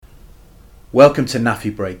Welcome to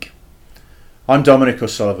NAAFI Break. I'm Dominic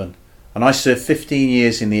O'Sullivan and I served 15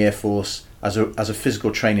 years in the Air Force as a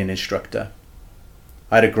physical training instructor.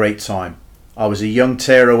 I had a great time. I was a young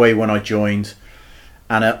tearaway when I joined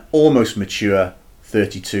and an almost mature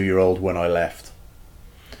 32-year-old when I left.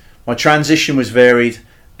 My transition was varied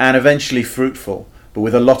and eventually fruitful, but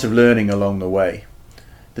with a lot of learning along the way.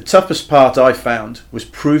 The toughest part I found was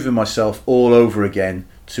proving myself all over again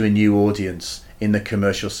to a new audience in the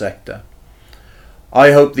commercial sector.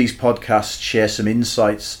 I hope these podcasts share some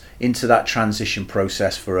insights into that transition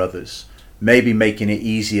process for others, maybe making it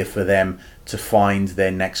easier for them to find their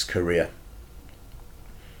next career.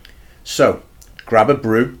 So, grab a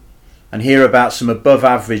brew and hear about some above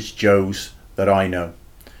average Joes that I know,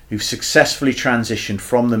 who've successfully transitioned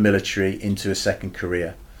from the military into a second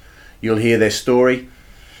career. You'll hear their story,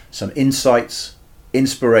 some insights,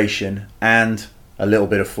 inspiration, and a little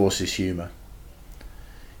bit of Forces humour.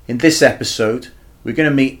 In this episode, we're going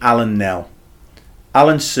to meet Alan Knell.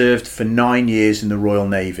 Alan served for 9 years in the Royal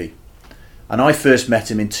Navy, and I first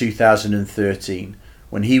met him in 2013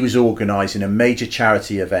 when he was organising a major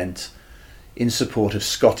charity event in support of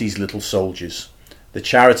Scotty's Little Soldiers, the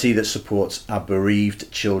charity that supports our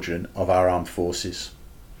bereaved children of our armed forces.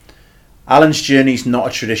 Alan's journey is not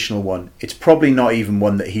a traditional one. It's probably not even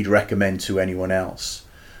one that he'd recommend to anyone else.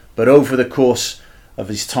 But over the course of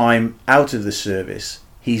his time out of the service,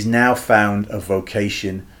 he's now found a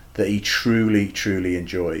vocation that he truly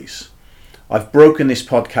enjoys. I've broken this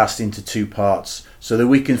podcast into two parts so that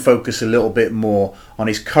we can focus a little bit more on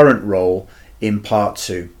his current role in part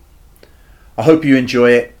two. I hope you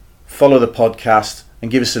enjoy it. Follow the podcast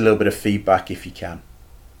and give us a little bit of feedback if you can.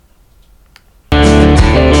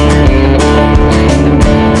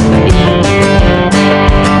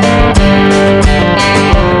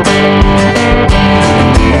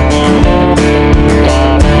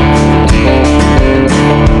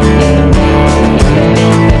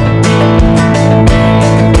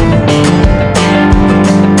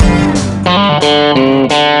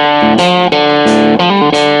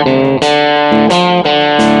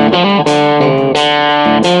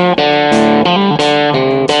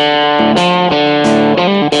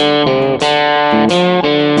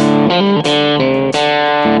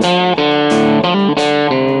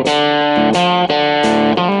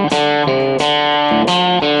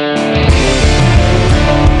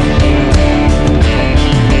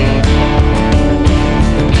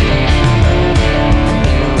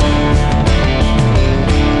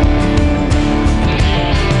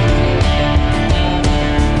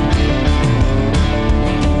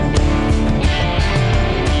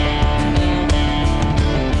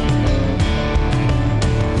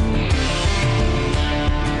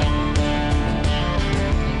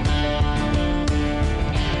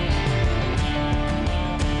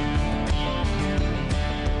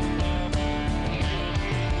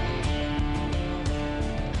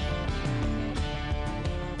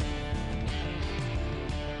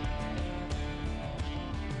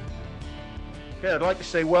 Okay, I'd like to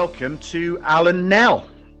say welcome to Alan Knell.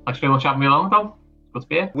 Thanks very much for having me along, Dom. Good to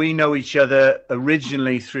be here. We know each other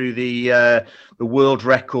originally through the world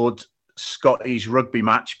record Scottish rugby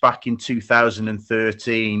match back in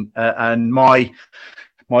 2013, and my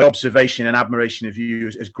observation and admiration of you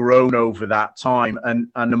has grown over that time. And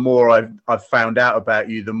the more I've found out about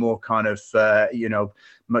you, the more kind of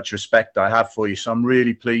much respect I have for you. So I'm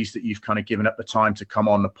really pleased that you've kind of given up the time to come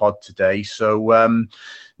on the pod today. So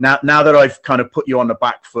now that I've kind of put you on the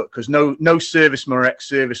back foot, because no serviceman or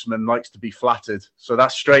ex-serviceman likes to be flattered, so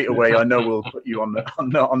that's straight away I know we'll put you on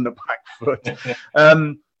the back foot.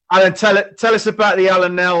 Alan, tell us about the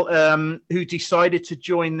Alan Knell who decided to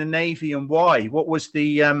join the Navy and why. What was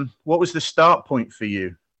the start point for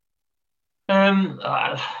you?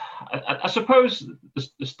 I suppose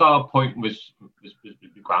the start point was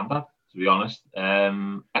Grandad, to be honest.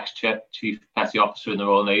 Ex-Chief Petty Officer in the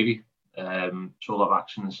Royal Navy. Saw a lot of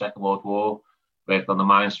action in the Second World War. Worked on the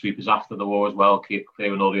minesweepers after the war as well,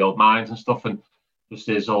 clearing all the old mines and stuff, and just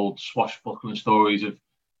his old swashbuckling stories of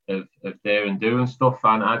there and doing stuff.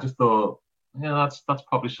 And I just thought, that's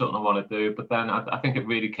probably something I want to do. But then I think it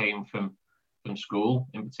really came from school,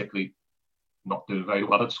 in particularly not doing very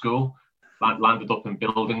well at school. Landed up in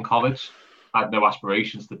building college. I had no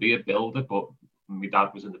aspirations to be a builder, but my dad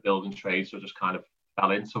was in the building trade, so I just kind of fell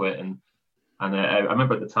into it. And I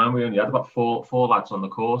remember at the time we only had about four lads on the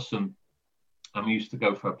course, and we used to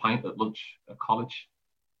go for a pint at lunch at college,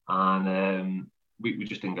 and we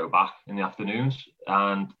just didn't go back in the afternoons.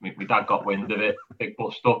 And my dad got wind of it, big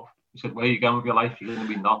bust up. He said, "Where are you going with your life? You're going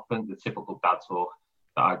to be nothing." The typical dad talk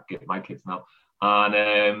that I give my kids now.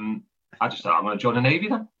 And I just said, "I'm going to join the Navy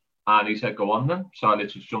then." And he said, go on then. So I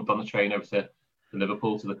literally jumped on the train over to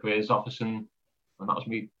Liverpool to the careers office, and that was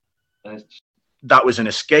me. That was an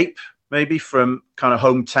escape, maybe, from kind of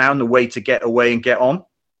hometown, the way to get away and get on.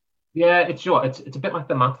 Yeah, it's a bit like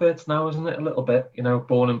the Mathers now, isn't it? A little bit,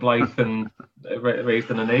 born in Blyth and raised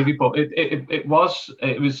in the Navy, but it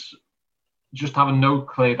was just having no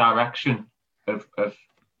clear direction of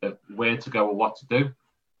where to go or what to do,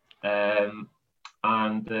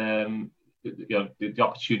 the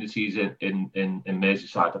opportunities in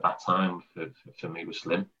Merseyside at that time for me were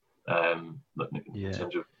slim. In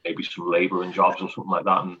terms of maybe some labour and jobs or something like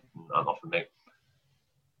that, and not for me.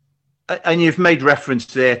 And you've made reference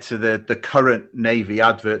there to the current Navy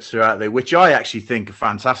adverts that are out there, which I actually think are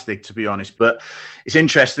fantastic, to be honest. But it's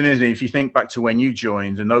interesting, isn't it? If you think back to when you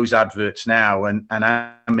joined and those adverts now and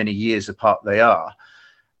how many years apart they are,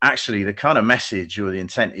 actually the kind of message or the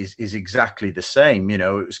intent is exactly the same. It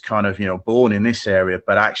was kind of, born in this area,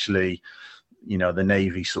 but actually, the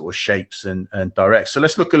Navy sort of shapes and directs. So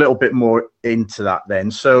let's look a little bit more into that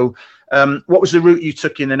then. So what was the route you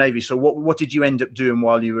took in the Navy? So what did you end up doing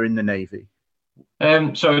while you were in the Navy?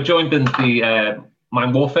 So I joined in the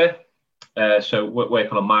mine warfare. So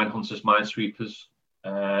working on mine hunters, mine sweepers.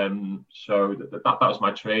 So that was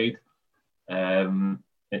my trade.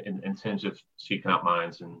 In terms of seeking out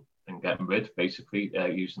mines and getting rid, basically,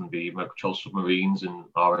 using the remote control submarines and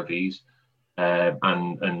ROVs,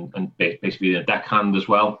 and basically a deckhand as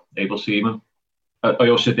well, able seaman. I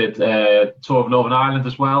also did a tour of Northern Ireland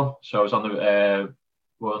as well. So I was on the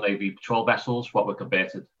Royal Navy patrol vessels, what were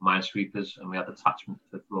converted mine sweepers, and we had attachment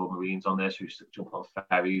for the Royal Marines on there, so we used to jump on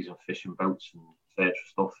ferries and fishing boats and search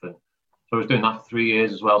for stuff. And so I was doing that for 3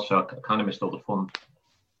 years as well. So I kind of missed all the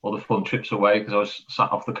fun trips away because I was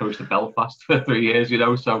sat off the coast of Belfast for 3 years,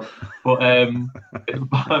 So, but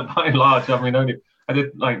by and large, I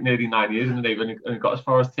did like nearly 9 years in the Navy and got as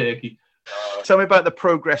far as Turkey. Tell me about the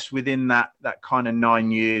progress within that kind of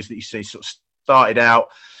 9 years that you say sort of started out,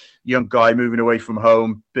 young guy moving away from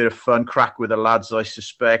home, bit of fun, crack with the lads, I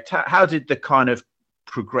suspect. How did the kind of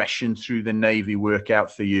progression through the Navy work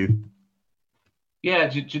out for you? Yeah,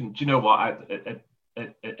 do you know what? At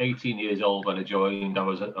 18 years old when I joined, I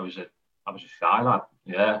was a shy lad.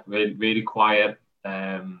 Yeah, really, really quiet.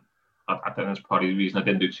 I think that's probably the reason I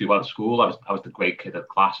didn't do too well at school. I was the great kid of the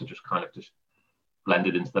class. I just kind of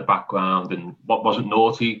blended into the background, and what wasn't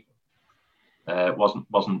naughty,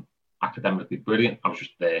 wasn't academically brilliant. I was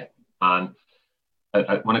just there. And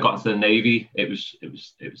when I got into the Navy, it was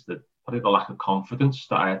probably the lack of confidence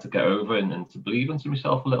that I had to get over and to believe into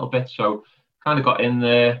myself a little bit. So kind of got in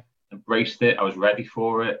there, embraced it. I was ready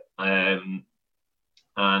for it. So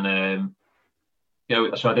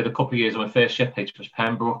I did a couple of years on my first ship, HMS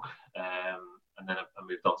Pembroke, and then I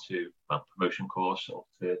moved on to my promotion course up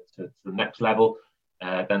to the next level.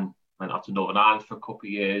 Then went out to Northern Ireland for a couple of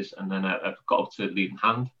years, and then I got up to leading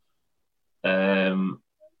hand.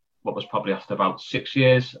 What was probably after about 6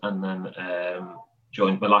 years, and then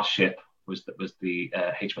joined my last ship was the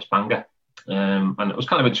HMS Bangor, and it was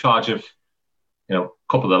kind of in charge of a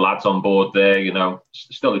couple of the lads on board there.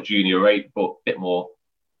 Still a junior rate, but a bit more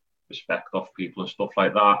respect off people and stuff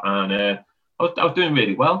like that. And I was doing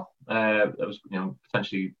really well. I was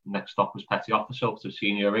potentially next stop was petty officer up to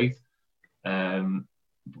senior rate.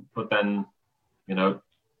 But then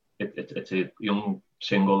it's a young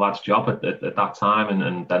single lad's job at that time,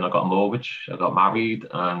 and then I got a mortgage, I got married,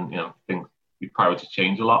 and I think my priorities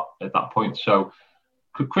changed a lot at that point. So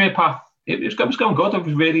career path, it was going good. I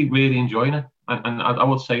was really, really enjoying it, and I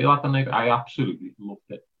would say that, and I absolutely loved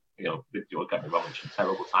it. You'll get me wrong, some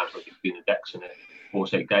terrible times like being the decks in a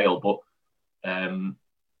Foresight gale, but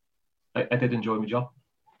I did enjoy my job.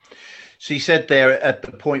 So you said there at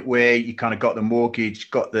the point where you kind of got the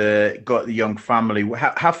mortgage, got the young family.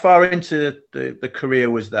 How far into the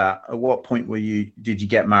career was that? At what point did you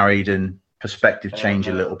get married and perspective change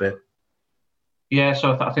a little bit? Yeah,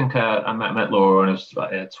 so I think I met Laura when I was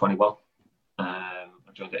about 21. I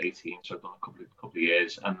joined at 18, so I've done a couple of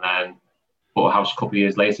years, and then bought a house a couple of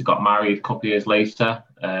years later. Got married a couple of years later.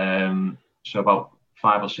 So about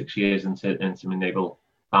 5 or 6 years into my naval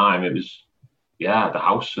time, it was the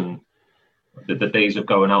house and the days of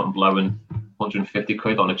going out and blowing 150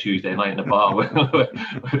 quid on a Tuesday night in a bar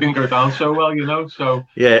it didn't go down so well, So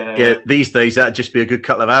yeah. These days that'd just be a good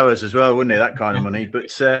couple of hours as well, wouldn't it? That kind of money.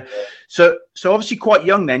 But so so obviously quite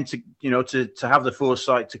young then to have the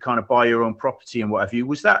foresight to kind of buy your own property and what have you.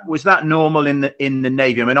 Was that normal in the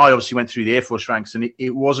Navy? I mean, I obviously went through the Air Force ranks, and it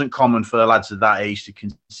wasn't common for the lads of that age to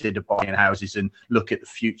consider buying houses and look at the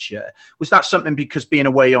future. Was that something, because being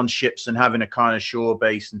away on ships and having a kind of shore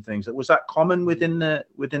base and things, was that common within the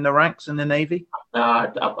ranks in the Navy? I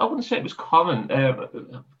wouldn't say it was common.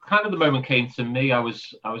 Kind of the moment came to me. I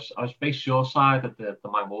was based shoreside at the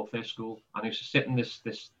Mine Warfare School, and I used to sit in this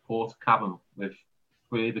port cabin with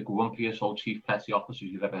three of the grumpiest old chief petty officers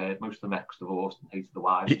you've ever heard. Most of them ex-divorced and hated the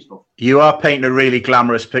wives and stuff. You are painting a really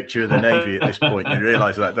glamorous picture of the Navy at this point. You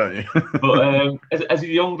realise that, don't you? But as a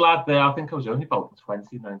young lad there, I think I was only about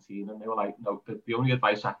 20, 19, and they were like, no, the only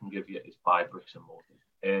advice I can give you is buy bricks and mortar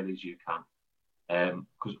as early as you can.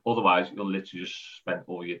 Because otherwise you'll literally just spend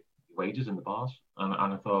all your wages in the bars. And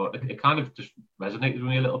I thought it kind of just resonated with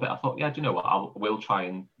me a little bit. I thought, yeah, do you know what? I will try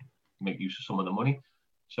and make use of some of the money.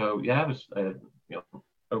 So yeah, I was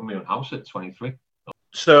owned my own house at 23.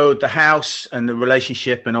 So the house and the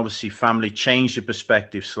relationship and obviously family changed your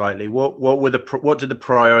perspective slightly. What did the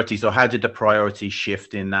priorities, or how did the priorities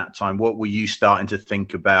shift in that time? What were you starting to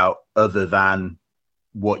think about other than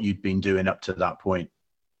what you'd been doing up to that point?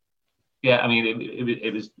 Yeah, I mean,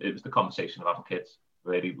 it was the conversation of having kids.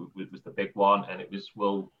 Really, was the big one, and it was,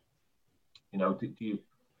 well, do you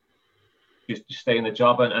stay in the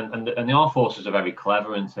job, and the armed forces are very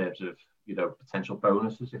clever in terms of potential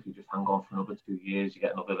bonuses. If you just hang on for another 2 years, you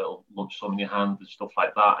get another little lump sum in your hand and stuff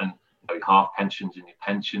like that, and half pensions in your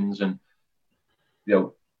pensions. And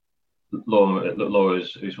Laura,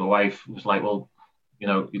 who's my wife, was like, well,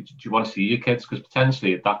 do you want to see your kids? Because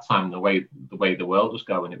potentially at that time, the way the world was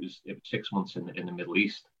going, it was 6 months in the Middle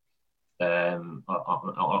East. On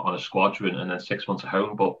a squadron, and then 6 months at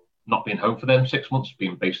home, but not being home for them 6 months,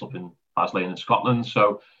 being based up in Faslane in Scotland.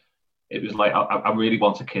 So it was like I really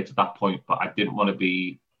wanted kids at that point, but I didn't want to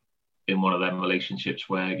be in one of them relationships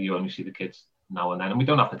where you only see the kids now and then, and we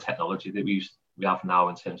don't have the technology that we have now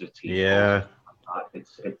in terms of TV. Yeah,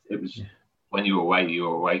 it was when you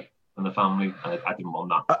were away from the family, and I didn't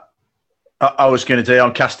want that. I was going to say,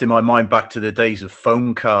 I'm casting my mind back to the days of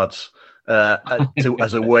phone cards.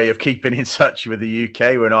 As a way of keeping in touch with the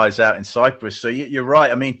UK when I was out in Cyprus. So you're right.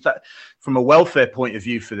 I mean, from a welfare point of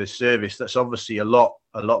view for the service, that's obviously a lot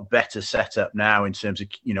better set up now in terms of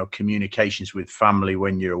communications with family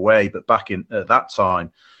when you're away. But back at that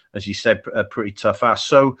time, as you said, a pretty tough ask.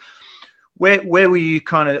 So where were you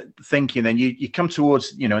kind of thinking then? You come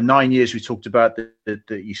towards 9 years we talked about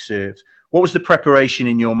that you served. What was the preparation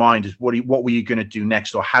in your mind? What were you going to do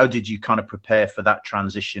next, or how did you kind of prepare for that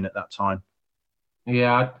transition at that time?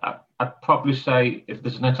 Yeah, I'd probably say, if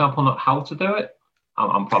there's an example on how to do it,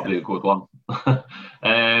 I'm probably a good one.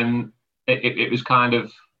 It was kind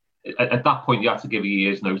of, at that point you had to give a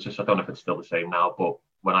year's notice. I don't know if it's still the same now, but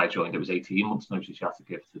when I joined it was 18 months notice you had to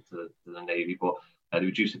give to the Navy, but they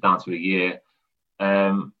reduced it down to a year.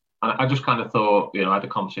 And I just kind of thought, I had a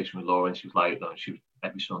conversation with Laura, and she was like, she was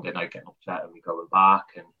every Sunday night getting upset and me going back,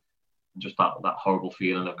 and just that horrible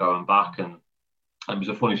feeling of going back. And it was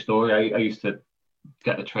a funny story. I used to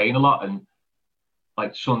get the train a lot, and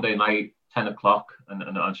like Sunday night, 10 o'clock, and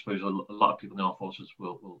I suppose a lot of people in the armed forces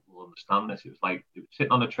will understand this. It was like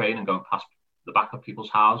sitting on a train and going past the back of people's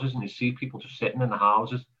houses, and you see people just sitting in the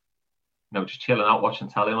houses, just chilling out, watching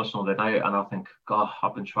telly on a Sunday night. And I think, God,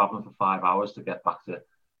 I've been traveling for 5 hours to get back to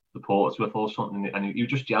the Portsmouth or something, and you're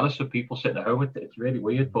just jealous of people sitting at home. It's really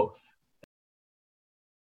weird, but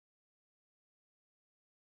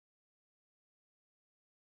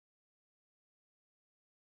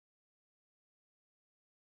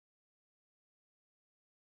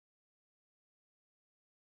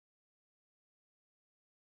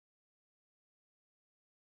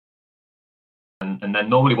and then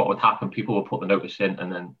normally what would happen, people would put the notice in,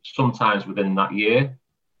 and then sometimes within that year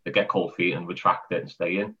they get cold feet and retract it and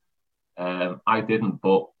stay in. I didn't,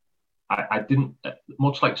 but I didn't,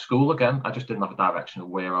 much like school again, I just didn't have a direction of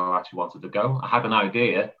where I actually wanted to go. I had an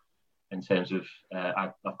idea in terms of,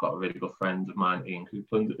 I've got a really good friend of mine, Ian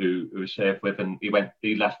Coupland, who I served with, and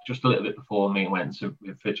he left just a little bit before me and went into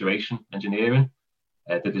refrigeration engineering,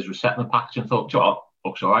 did his resettlement package, and thought, Joe,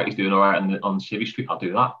 looks all right, he's doing all right on Civvy Street, I'll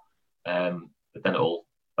do that. But then it all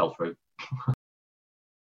fell through.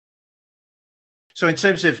 So in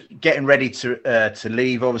terms of getting ready to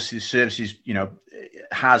leave, obviously the services,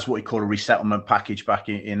 has what we call a resettlement package back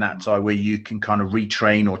in that time, where you can kind of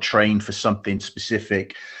retrain or train for something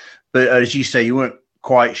specific. But as you say, you weren't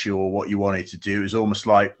quite sure what you wanted to do. It was almost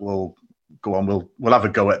like, well, go on, we'll have a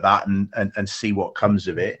go at that and see what comes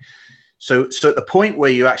of it. So at the point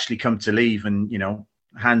where you actually come to leave and,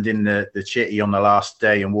 hand in the chitty on the last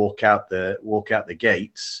day and walk out the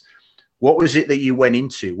gates, what was it that you went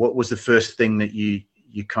into? What was the first thing that you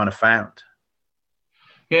kind of found?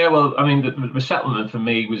 Yeah, well, I mean, the resettlement for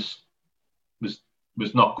me was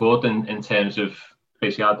not good in terms of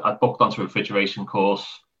basically I booked onto a refrigeration course,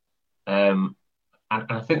 and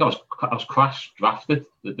I think I was crash drafted.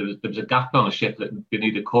 There was a gap on the ship that we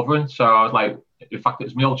needed covering, so I was like, in fact, it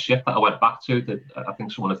was my old ship that I went back to that I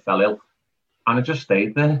think someone had fell ill, and I just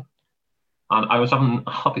stayed there. And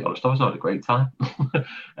I'll be honest, I was having a great time.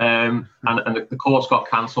 And the course got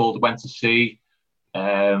cancelled, went to sea.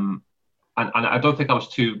 And I don't think I was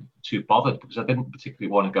too bothered because I didn't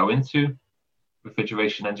particularly want to go into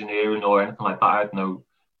refrigeration engineering or anything like that. I had no,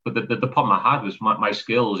 but the problem I had was my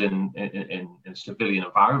skills in civilian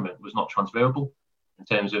environment was not transferable in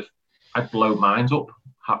terms of I'd blow mines up.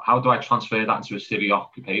 How do I transfer that into a city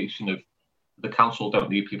occupation of the council don't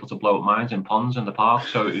need people to blow up mines in ponds in the park?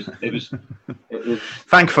 So it was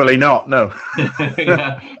thankfully not, no.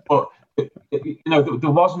 Yeah, but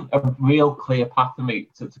there wasn't a real clear path for me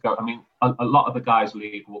to go. I mean, a lot of the guys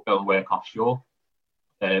leave will go and work offshore,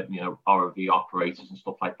 ROV operators and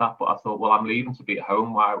stuff like that. But I thought, well, I'm leaving to be at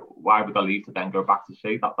home. Why would I leave to then go back to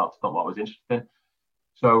sea? That's not what I was interested in.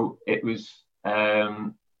 So it was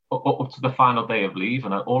up to the final day of leave,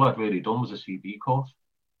 and all I'd really done was a CV course.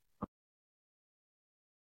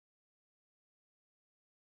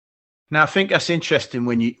 Now, I think that's interesting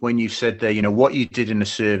when you said there, what you did in the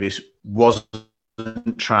service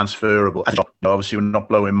wasn't transferable. Obviously, we're not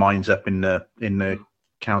blowing mines up in the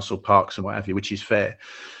council parks and what have you, which is fair.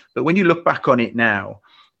 But when you look back on it now,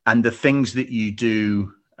 and the things that you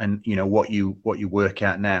do, and what you work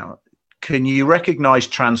at now, can you recognise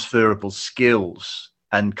transferable skills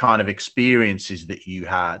and kind of experiences that you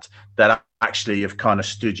had that actually have kind of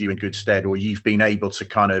stood you in good stead, or you've been able to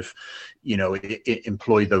kind of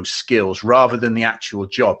employ those skills rather than the actual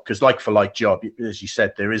job? Because like for like job, as you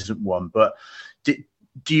said, there isn't one. But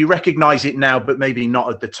do you recognize it now, but maybe not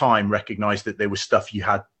at the time, recognize that there was stuff you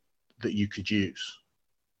had that you could use?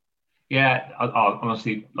 Yeah,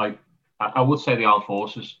 honestly, like I would say the armed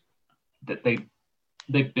forces, that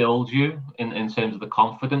they build you in terms of the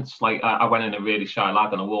confidence. Like I went in a really shy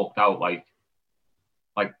lad and I walked out like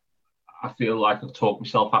I feel like I've talked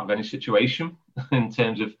myself out of any situation in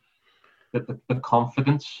terms of the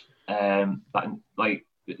confidence that like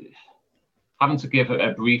having to give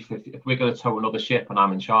a brief. If we're going to tow another ship and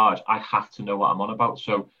I'm in charge, I have to know what I'm on about.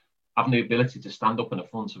 So having the ability to stand up in the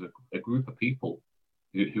front of a group of people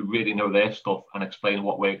who really know their stuff and explain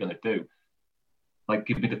what we're going to do, like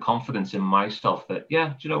give me the confidence in myself that, yeah,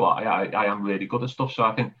 do you know what, I am really good at stuff. So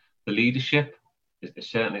I think the leadership is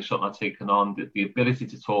certainly something I've taken on. The ability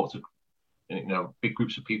to talk to big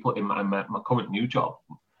groups of people in my current new job,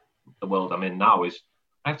 the world I'm in now, is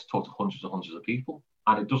I have to talk to hundreds of people,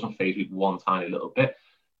 and it doesn't faze me one tiny little bit.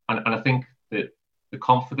 And I think that the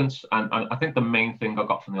confidence, and I think the main thing I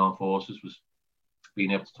got from the armed forces was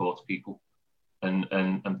being able to talk to people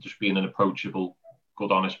and just being an approachable,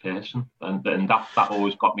 good, honest person, and that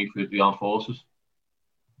always got me through the armed forces.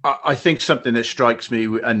 I think something that strikes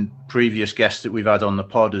me, and previous guests that we've had on the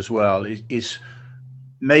pod as well, is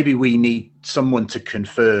maybe we need someone to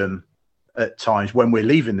confirm at times when we're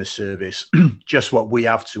leaving the service just what we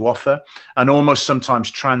have to offer, and almost sometimes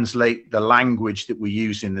translate the language that we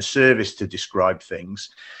use in the service to describe things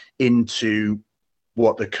into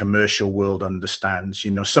what the commercial world understands.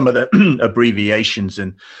 Some of the abbreviations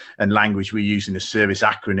and language we use in the service,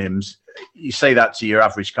 acronyms, you say that to your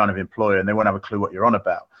average kind of employer and they won't have a clue what you're on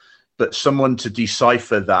about. But someone to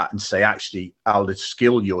decipher that and say, actually, Al, the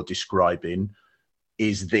skill you're describing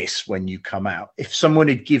is this when you come out. If someone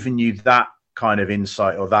had given you that kind of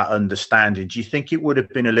insight or that understanding, do you think it would have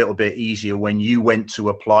been a little bit easier when you went to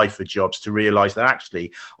apply for jobs to realize that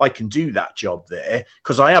actually I can do that job there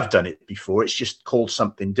because I have done it before, it's just called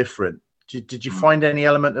something different? Did you find any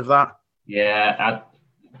element of that? Yeah,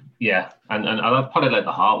 and I've probably learned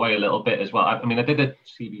the hard way a little bit as well. I mean, I did a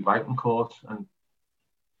CV writing course, and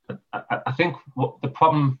I think what the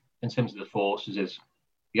problem in terms of the forces is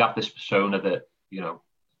you have this persona that you're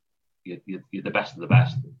the best of the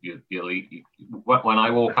best. You're elite. When I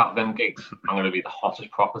walk out of them gigs, I'm going to be the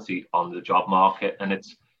hottest property on the job market, and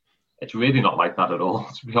it's really not like that at all.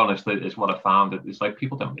 To be honest, it's what I found. It's like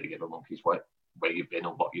people don't really give a monkey's where you've been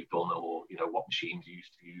or what you've done, or what machines you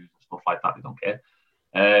used to use and stuff like that. They don't care.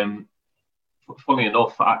 Funny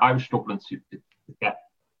enough, I was struggling to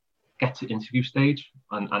get to interview stage,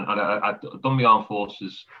 and I'd done my armed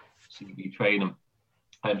forces CV training.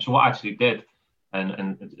 So what I actually did,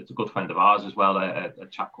 and it's a good friend of ours as well, a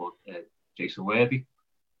chap called Jason Worthy,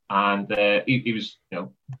 and he was,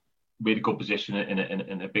 really good position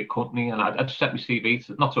in a big company. And I just sent my CV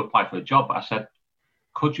not to apply for a job, but I said,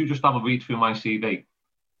 could you just have a read through my CV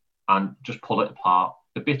and just pull it apart?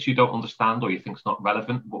 The bits you don't understand or you think is not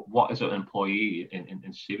relevant, what is an employee in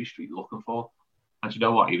Civvy Street looking for? And you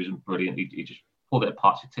know what? He was brilliant. He just pulled it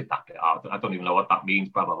apart. So take that bit out. I don't even know what that means.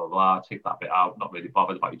 Blah blah blah blah. Take that bit out. Not really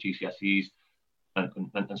bothered about your GCSEs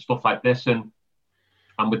and stuff like this. And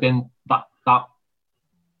within that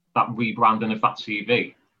rebranding of that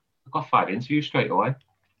CV, I got 5 interviews straight away.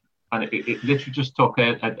 And it literally just took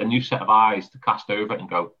a new set of eyes to cast over it and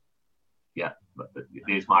go, yeah,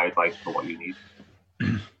 here's my advice for what you need.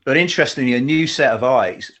 But interestingly, a new set of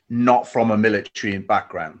eyes, not from a military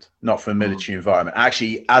background, not from a military environment.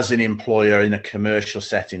 Actually, as an employer in a commercial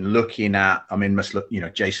setting, looking at, must look,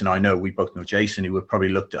 Jason, I know, we both know Jason, who would probably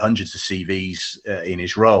looked at hundreds of CVs in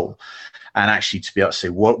his role. And actually to be able to say,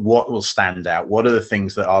 what will stand out? What are the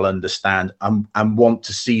things that I'll understand and want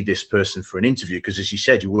to see this person for an interview? Because as you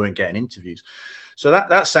said, you weren't getting interviews. So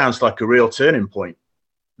that sounds like a real turning point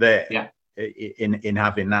there. Yeah. In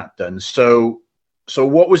having that done. So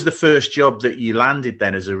what was the first job that you landed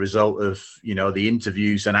then as a result of, the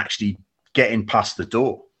interviews and actually getting past the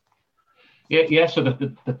door? Yeah. So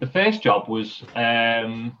the first job was,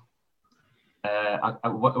 I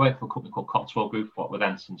worked for a company called Cotswold Group, what were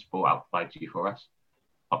then since bought out by G4S,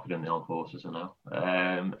 popular in the armed forces, I know.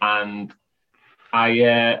 And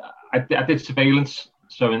I did surveillance,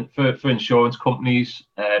 so for insurance companies.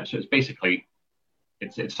 So it's basically,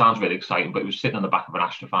 it sounds really exciting, but it was sitting on the back of an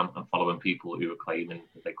Astrofan and following people who were claiming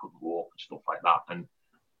that they couldn't walk and stuff like that,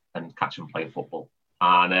 and catch them playing football.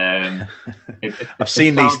 And I've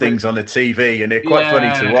seen these things on the TV, and they're quite funny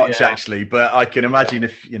to watch, actually. But I can imagine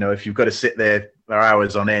if you've got to sit there for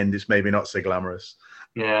hours on end, it's maybe not so glamorous.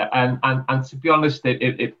 Yeah, and to be honest,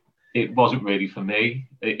 it wasn't really for me.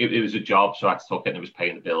 It was a job, so I had to took it, and it was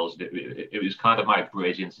paying the bills. It was kind of my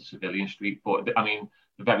bridge into civilian street. But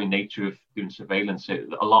the very nature of doing surveillance,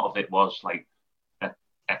 a lot of it was like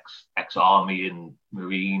ex-army and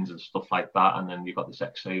Marines and stuff like that, and then you've got this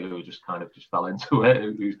ex-sailor who just fell into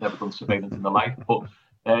it, who's never done surveillance in their life. But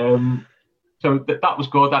so that was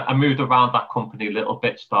good. I moved around that company a little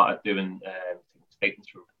bit, started doing taking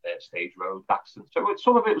through stage road accidents. So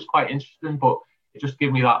some of it was quite interesting, but it just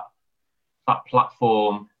gave me that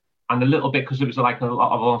platform, and a little bit because it was like a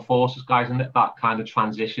lot of armed forces guys, and that kind of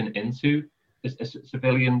transition into a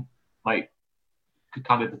civilian, like, could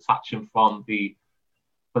kind of detach him from the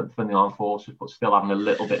armed forces, but still having a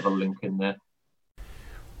little bit of a link in there.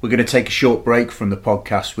 We're going to take a short break from the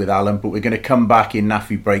podcast with Alan, but we're going to come back in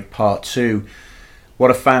NAAFI Break Part 2.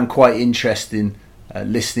 What I found quite interesting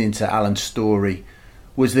listening to Alan's story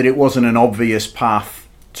was that it wasn't an obvious path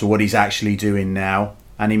to what he's actually doing now,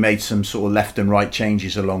 and he made some sort of left and right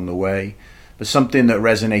changes along the way. But something that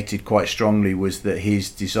resonated quite strongly was that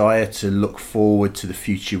his desire to look forward to the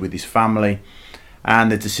future with his family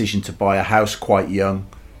and the decision to buy a house quite young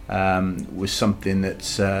was something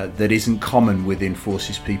that isn't common within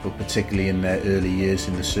forces people, particularly in their early years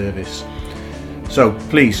in the service. So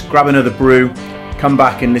please grab another brew, come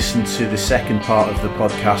back and listen to the second part of the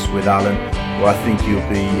podcast with Alan, where I think you'll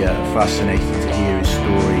be fascinated to hear his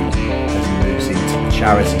story as he moves into the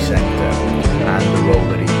charity sector and the role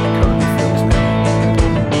that he currently